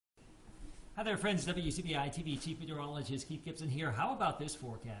Hi there, friends. WCBI TV Chief Meteorologist Keith Gibson here. How about this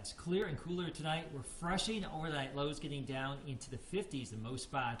forecast? Clear and cooler tonight. Refreshing overnight lows getting down into the 50s in most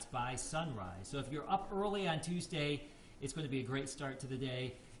spots by sunrise. So if you're up early on Tuesday, it's going to be a great start to the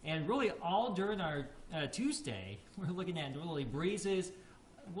day. And really all during our Tuesday, we're looking at northerly breezes.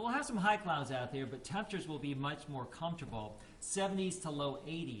 We'll have some high clouds out there, but temperatures will be much more comfortable. 70s to low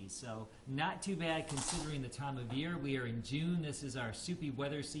 80s, so not too bad considering the time of year. We are in June. This is our soupy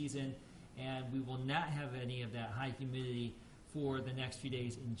weather season, and we will not have any of that high humidity for the next few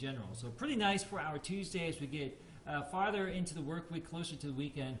days in general. So pretty nice for our Tuesday as we get farther into the work week, closer to the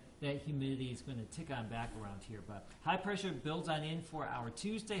weekend. That humidity is going to tick on back around here. But high pressure builds on in for our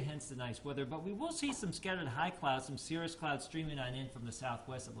Tuesday, hence the nice weather. But we will see some scattered high clouds, some cirrus clouds streaming on in from the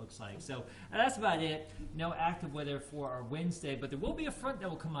southwest, it looks like. So that's about it. No active weather for our Wednesday, but there will be a front that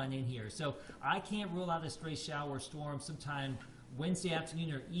will come on in here. So I can't rule out a stray shower or storm sometime Wednesday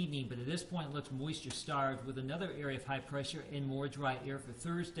afternoon or evening, but at this point it looks moisture starved with another area of high pressure and more dry air for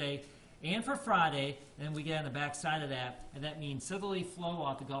Thursday and for Friday. And then we get on the back side of that, and that means southerly flow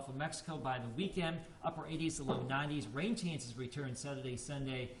off the Gulf of Mexico by the weekend, upper 80s to low 90s. Rain chances return Saturday,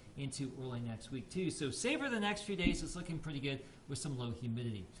 Sunday into early next week too. So savor the next few days. It's looking pretty good with some low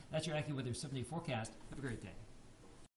humidity. That's your AccuWeather 7-day forecast. Have a great day.